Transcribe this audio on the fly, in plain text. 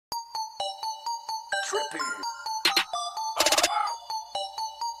Trippie.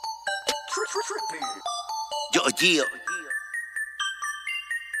 Trippie. Yeah.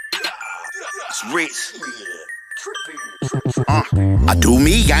 It's Ritz. I do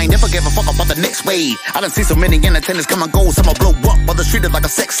me, I ain't never give a fuck about the next wave. I done seen so many entertainers come and go, some will blow up while the street is like a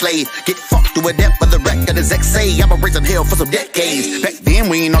sex slave. Get fucked to a death for the wreck of his XA. I've been raising hell for some decades. Back then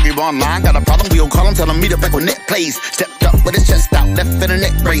we ain't argue online, got a problem, we don't call him, tell him meet up back when net plays. Stepped up with his chest out, left in a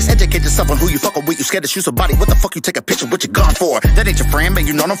neck brace. Educate yourself on who you fuckin' with, you scared to shoot somebody. What the fuck you take a picture with your gun for? That ain't your friend, man,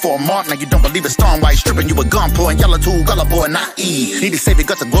 you know them for a mark. Now you don't believe it's storm while you stripping you a gun pour. And y'all are too gullible and naive. Need to save your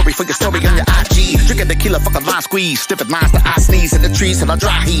guts and glory for your story on your IG. Drinking tequila, fuck a line squeeze, sniffing lines that I sneeze. In the trees till I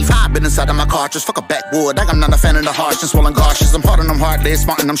dry heave. I've been inside of my car, just fuck a backwood. Like I'm not a fan of the harsh and swollen garshes. I'm hard and I'm heartless,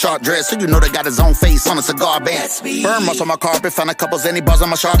 smart and I'm sharp dressed. So you know they got his own face on a cigar band. Burn marks on my carpet, found a couple Zenny bars on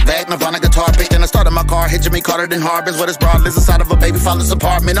my sharp back. Nirvana guitar pick, then I started my car, hit Jimmy Carter, then Harbins. With his broad lives inside of a baby father's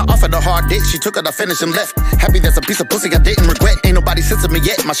apartment. I offered a hard dick, she took it, I finished and left. Happy that's a piece of pussy I didn't regret. Ain't nobody censored me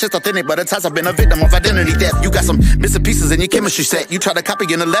yet. My shit's authentic, but at times I've been a victim of identity theft. You got some missing pieces in your chemistry set. You tried to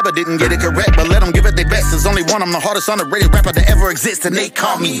copy in the lab, but didn't get it correct. But let them give it their best. There's only one, I'm the hardest underrated rapper that ever exists, and they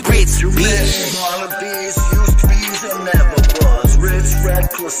call me Ritz, bitch. Wannabes used to be and never was.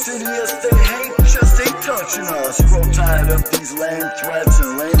 Rekt Klasidious, they hate, just ain't touching us. Grow tired of these lame threats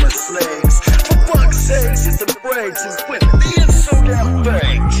and lamer snakes. For fuck's sakes, hit the brakes and quit being so damn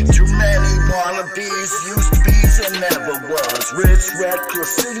fake. Too many wannabes used to be and never was. Rekt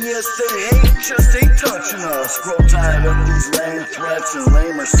Klasidious, they hate, just ain't touching us. Grow tired of these lame threats and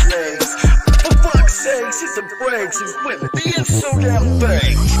lamer snakes. For fuck's sakes, hit the brakes and quit being so damn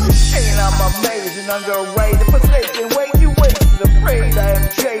fake. Ain't I'm amazing, underrated, forsaken, wait, you wasted, afraid. I am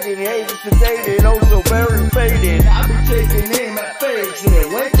jaded, hated, sedated, oh so very faded. I be taking aim at fakes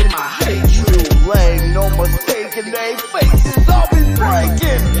and linking my hate. You lame, no mistaking, they faces all be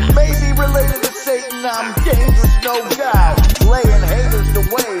breaking. Maybe related to Satan, I'm dangerous, no doubt. Laying haters to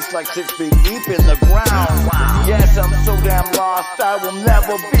waste like 6 feet deep in the ground. Yes, I'm so damn lost, I will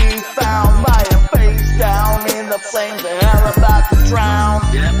never be found. Lying face down in the flames of hell about to drown.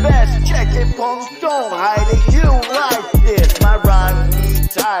 Best check it, punks, don't hide it. You like this, my rhyme be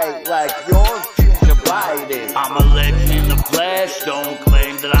tight like yours, you should bite it. I'm a legend in the flesh, don't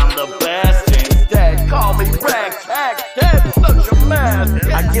claim that I'm the best. Instead, call me Rekt Hearse, that's such a mess.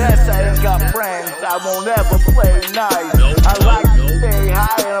 I guess I ain't got friends, I won't ever play nice. I like to stay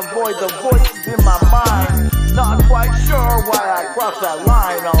high and avoid the voices in my mind. Not quite sure why I cross that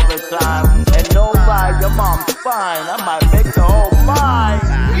line all the time. And no lie, your mom's fine, I might make the whole mine.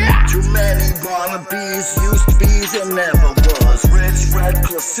 Too many wannabes used to be and never was. Rekt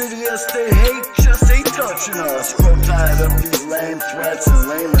Klasidious, they hate, just ain't touching us. Grow tired of these lame threats and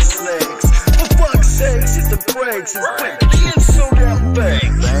lamer snakes. For fuck's sakes, hit the brakes and quit being so damn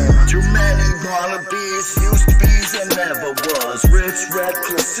fake. Too many wannabes used to be and never was. Rekt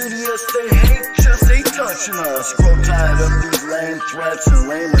Klasidious, they hate, just ain't touching us. Grow tired of these lame threats and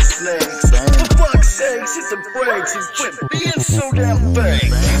lamer snakes. For fuck's sakes, hit the brakes and quit being so damn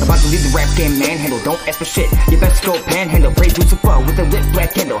fake. About to leave the rap game manhandle, don't ask for shit. You best go panhandle, praise Lucifer with a lit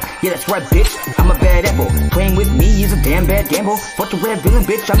black candle. Yeah, that's right, bitch, I'm a bad apple. Playing with me is a damn bad gamble. Fuck the red villain,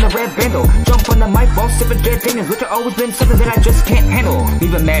 bitch, I'm the red vandal. Jump on the mic while sipping J.Sanders, which have always been something that I just can't handle.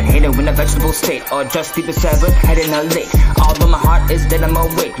 Leave a mad hater in a vegetable state, or just leave a severed head in a lake. Although my heart is dead, I'm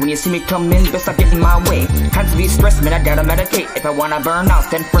awake. When you see me come in, best I get in my way. Constantly stressed, man, I gotta meditate. If I wanna burn out,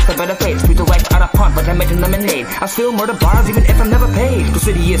 then first I better face. Treat the life out of pump like I'm making lemonade. I still murder bars even if I'm never paid. The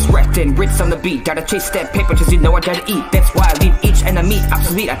city is wrecked and Ritz on the beat. Gotta chase that paper cause you know I gotta eat. That's why I leave each enemy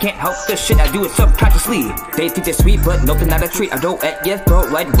obsolete. I can't help the shit, I do it subconsciously. They think they're sweet, but nope, they're not a treat. I go at your throat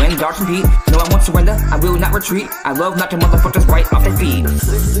like when darts compete. No, I won't surrender, I will not retreat. I love knocking motherfuckers right off their feet.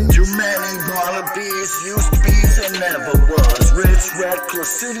 Too many wannabes used to be and never was. Rekt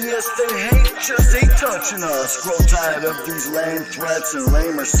Klasidious, they hate, just ain't touching us. Grow tired of these lame threats and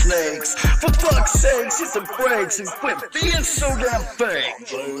lamer snakes. For fuck's sakes, hit the brakes and quit being so damn fake.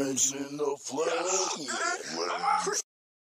 Flames in the flesh.